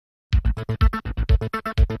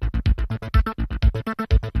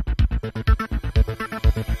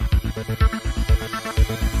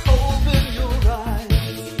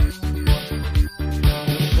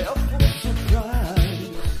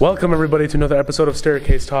Welcome everybody to another episode of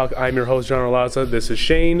Staircase Talk. I'm your host, John Orlaza. This is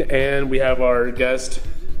Shane, and we have our guest,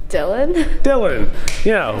 Dylan. Dylan.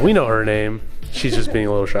 Yeah, we know her name. She's just being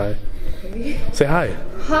a little shy. Say hi.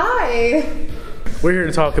 Hi. We're here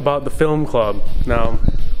to talk about the film club. Now,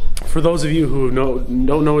 for those of you who don't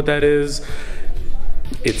know what that is,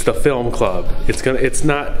 it's the film club. It's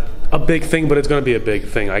not a big thing, but it's gonna be a big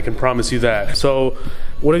thing. I can promise you that. So,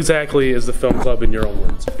 what exactly is the film club in your own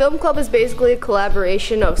words? The film club is basically a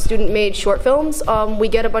collaboration of student-made short films. We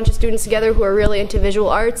get a bunch of students together who are really into visual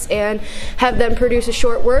arts and have them produce a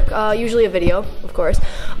short work, usually a video, of course.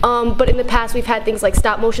 But in the past we've had things like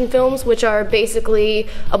stop-motion films, which are basically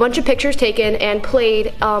a bunch of pictures taken and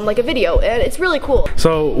played like a video, and it's really cool.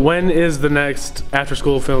 So when is the next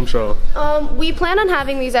after-school film show? We plan on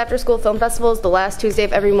having these after-school film festivals the last Tuesday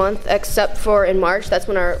of every month, except for in March. That's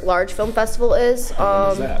when our large film festival is.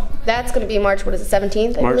 That's going to be March, what is it,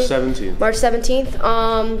 17th? March 17th. March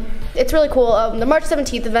 17th. It's really cool. The March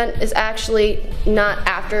 17th event is actually not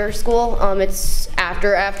after school. It's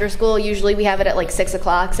after school. Usually we have it at like 6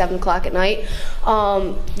 o'clock, 7 o'clock at night.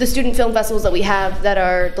 The student film festivals that we have that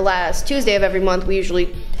are the last Tuesday of every month, we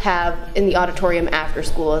usually have in the auditorium after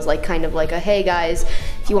school as like kind of like a, hey guys,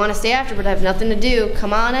 if you want to stay after but have nothing to do,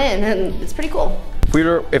 come on in, and it's pretty cool.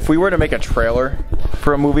 If we were to make a trailer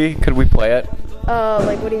for a movie, could we play it?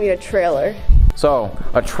 Like, what do you mean a trailer? So,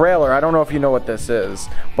 a trailer, I don't know if you know what this is,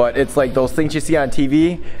 but it's like those things you see on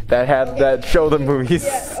TV that show the movies.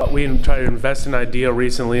 Yeah. We tried to invest an idea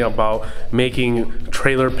recently about making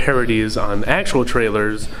trailer parodies on actual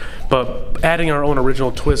trailers, but adding our own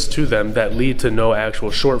original twist to them that lead to no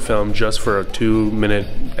actual short film, just for a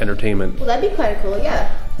 2-minute entertainment. Well, that'd be kind of cool,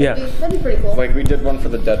 yeah. Yeah. That'd be pretty cool. Like we did one for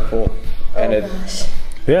the Deadpool, and gosh.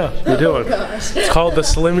 Yeah, you're doing. Oh gosh. It's called the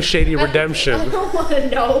Slim Shady Redemption. I don't want to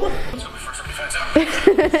know.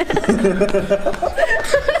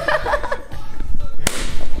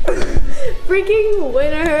 Freaking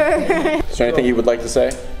winner. Is there anything you would like to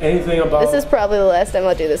say? Anything about... This is probably the last time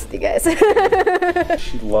I'll do this with you guys.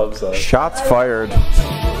 She loves us. Shots fired.